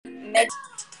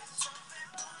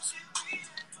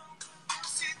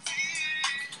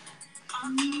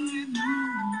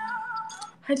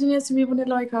Hajde një si mi bune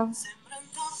lajka.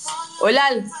 O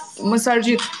lal, më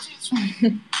sargjit.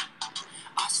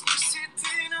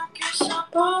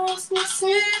 Pas një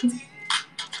seti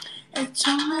e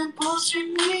qa me poshi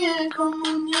mije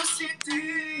komu një si ty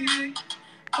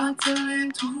pa të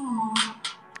vetu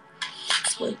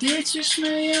s'po di qysh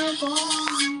me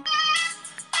jabon.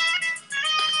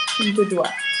 Shumë të dua.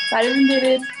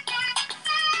 Faleminderit.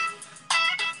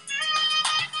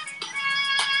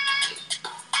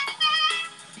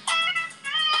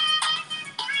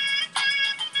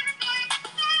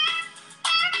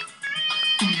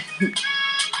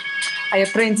 Ajo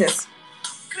princes.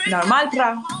 Normal pra.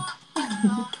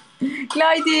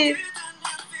 Klajti.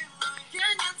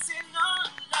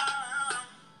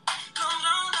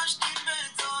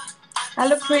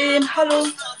 Hallo Queen, hallo.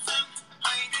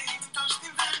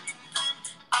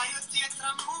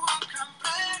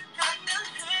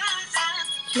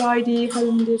 Klajti,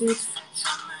 faleminderit.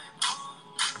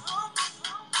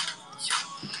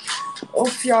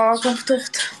 Of ja, kom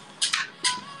ftoft.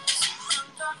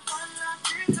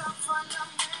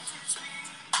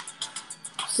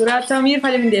 Surat Tamir,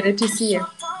 faleminderit, që si je.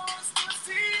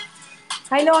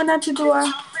 Hej Lona, që dua.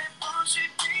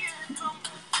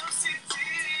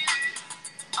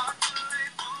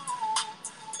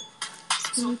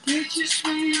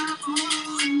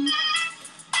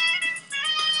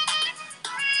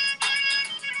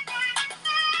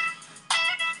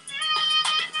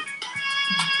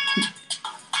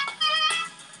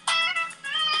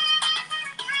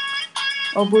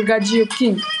 O burgaci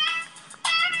King.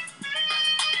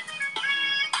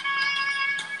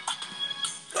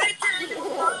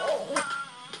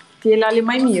 Ti e lali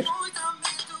maj mirë.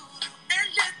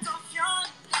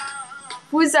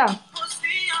 Fuza.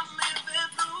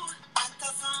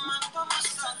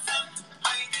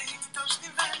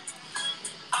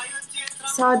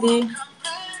 Sadi.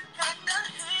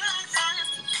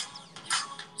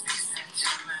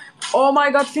 Oh my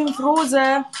god, film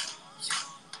Fruze.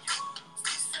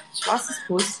 Was ist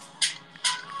Fuß?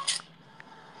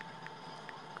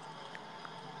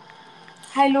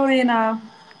 Hi Lorena.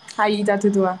 Hi Ida,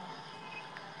 të dua.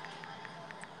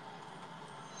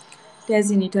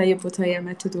 Dezi një të jepu të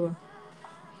jeme të dua.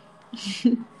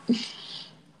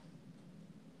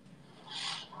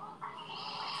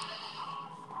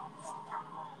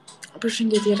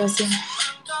 Përshëndetje Razi.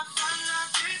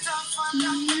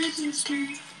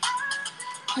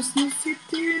 As në si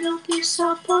ti nuk isha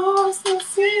pas në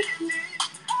si ti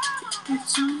e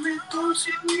që me to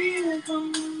që mire kam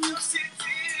në si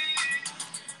ti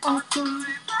ato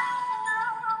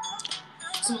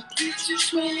të ti që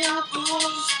shmeja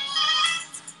pas.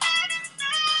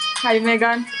 Hi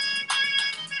Megan.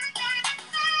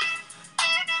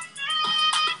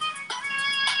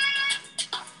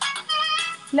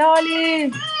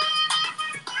 Lali.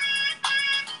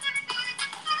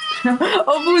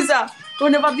 O buza.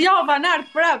 Unë e pa djava në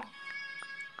artë prap.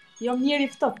 Jom njeri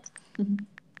ftot.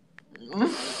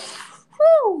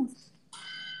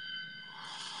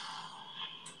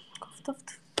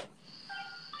 Koftoft.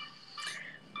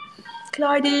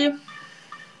 Klajdi.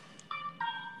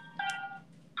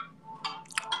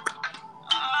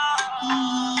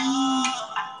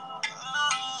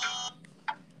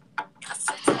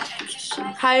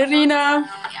 Hi Rina.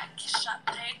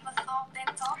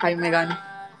 Hi Megan.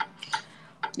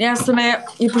 Njësë me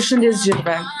I përshëndjes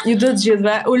gjithve. Ju do të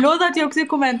gjithve. U lodha t'jo këti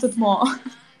komentët mo.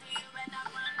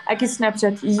 A ki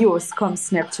Snapchat? Jo, s'kom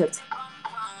Snapchat.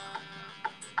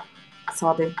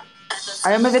 Sadi.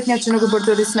 Ajo me vetë një që nuk e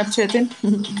përdori Snapchatin?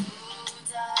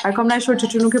 A kom na I shoqë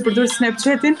që nuk e përdori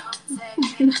Snapchatin?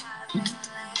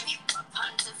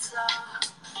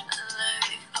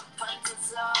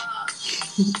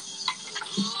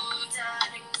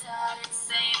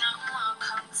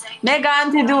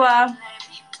 Megan, ti dua.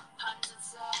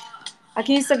 A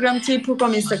ki Instagram ti, pu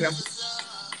kom Instagram.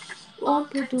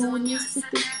 Ok,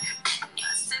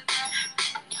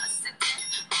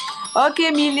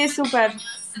 Mili, super.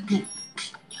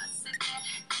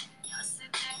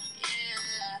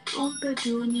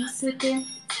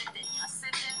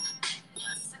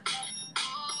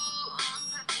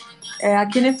 A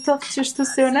keni ftoft që shtu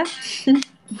se une?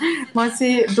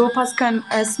 Mosi do pas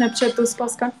kanë Snapchat do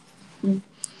s'pas kanë?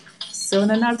 Se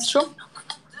une në ardhë shumë?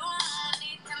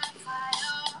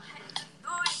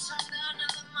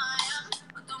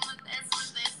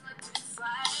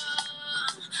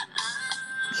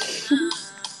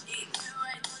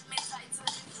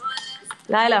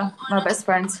 Laila, my best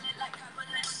friends.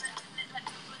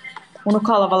 Unë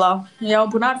kalla valla. Ja,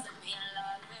 unë punar.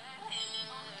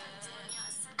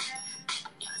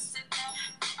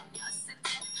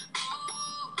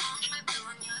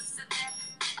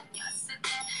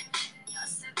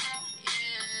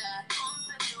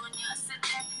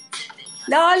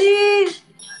 Lali!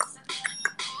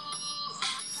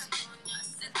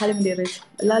 Faleminderit.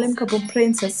 Lalim ka bon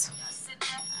princess.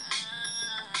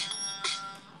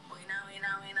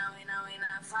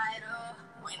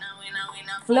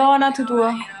 Lana të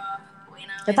dua.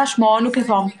 E tash ma, nuk e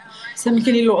tham. Se më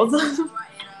keni lodhë.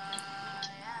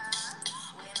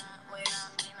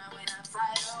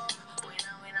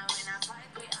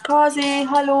 Kazi,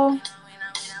 hallo.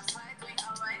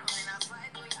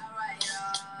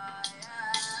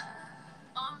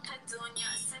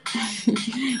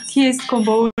 Kjes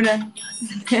kombone.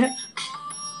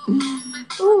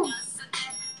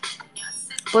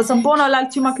 Po së më bona lalë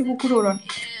që ma ke kukuroron.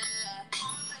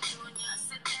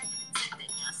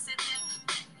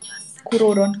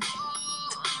 Kuroron.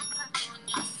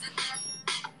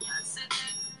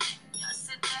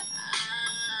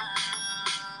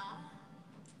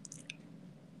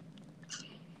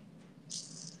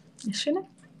 Ishine?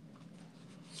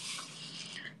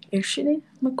 Ishine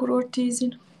me kuror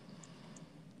tizin.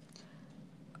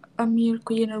 Amir,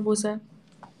 ku je nervoze?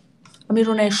 Amir,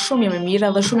 unë e shumë jam e mirë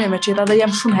edhe shumë jam e qeta dhe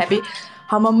jam shumë happy.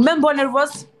 Ha më me më bo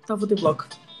nervoz, ta futi blok.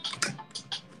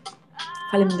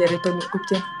 Faleminderit për mirë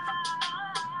kuptim.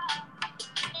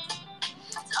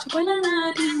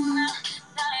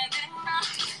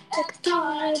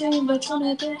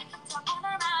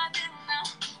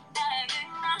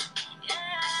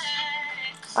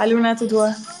 Aluna të dua.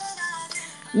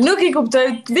 Nuk i kuptoj,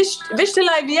 vish të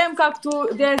live jem ka këtu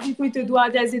Dezi tu i të dua,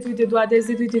 Dezi tu i të dua,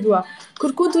 Dezi tu i të dua.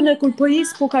 Kërkun të në kulpojis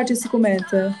po ka që si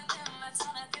komente.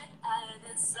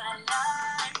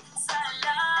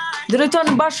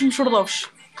 Drejton në bashkë më shurdofsh.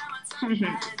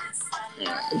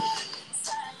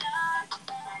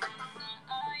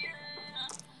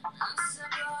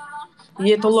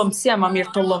 Je të lëmë, si jam a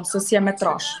mirë të lëmë, se si jam e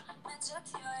trash.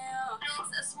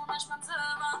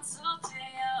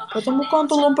 Po të më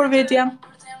kanë të lëmë për vetja.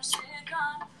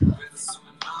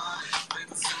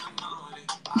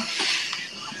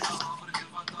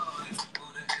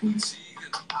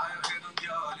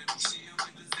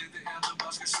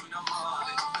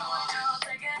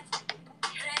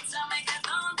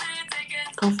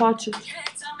 Ka faqe.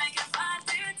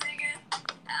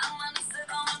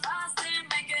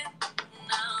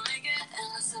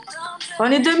 Pa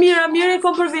një dë mira, mirë e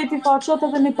kom për veti faqot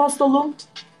edhe një pas të lumë.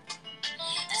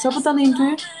 Sa për të njën ty?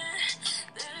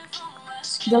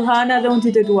 Delhana dhe unë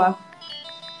ti të dua.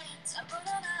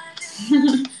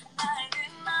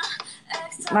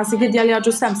 Ma si këtë djali a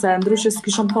gjusem se ndryshë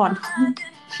s'kishëm thonë.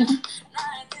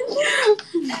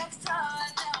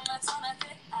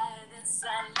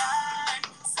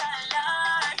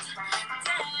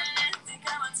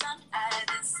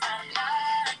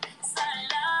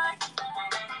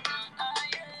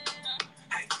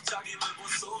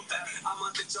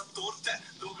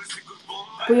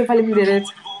 Po ju faleminderit.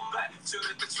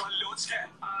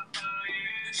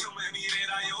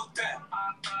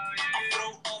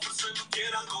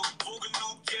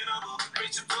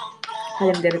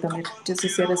 Faleminderit Amir,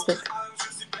 gjithsesi respekt.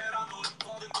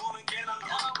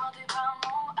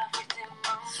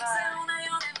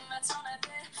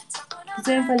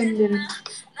 Gjithsesi faleminderit.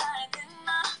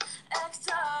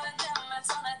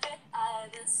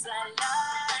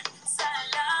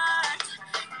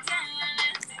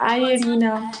 Ai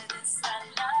Irina.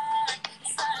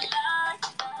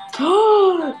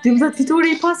 Oh, dim dhe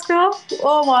tituri I paska?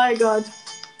 Oh my god.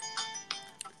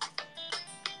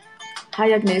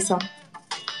 Hai Agnesa.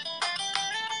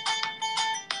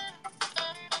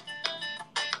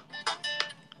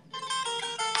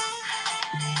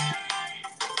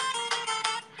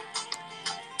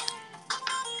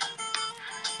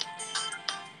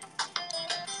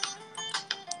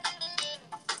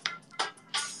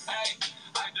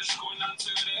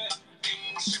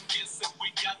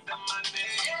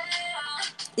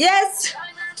 Yes!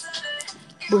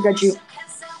 We got you.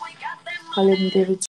 Faleminderit.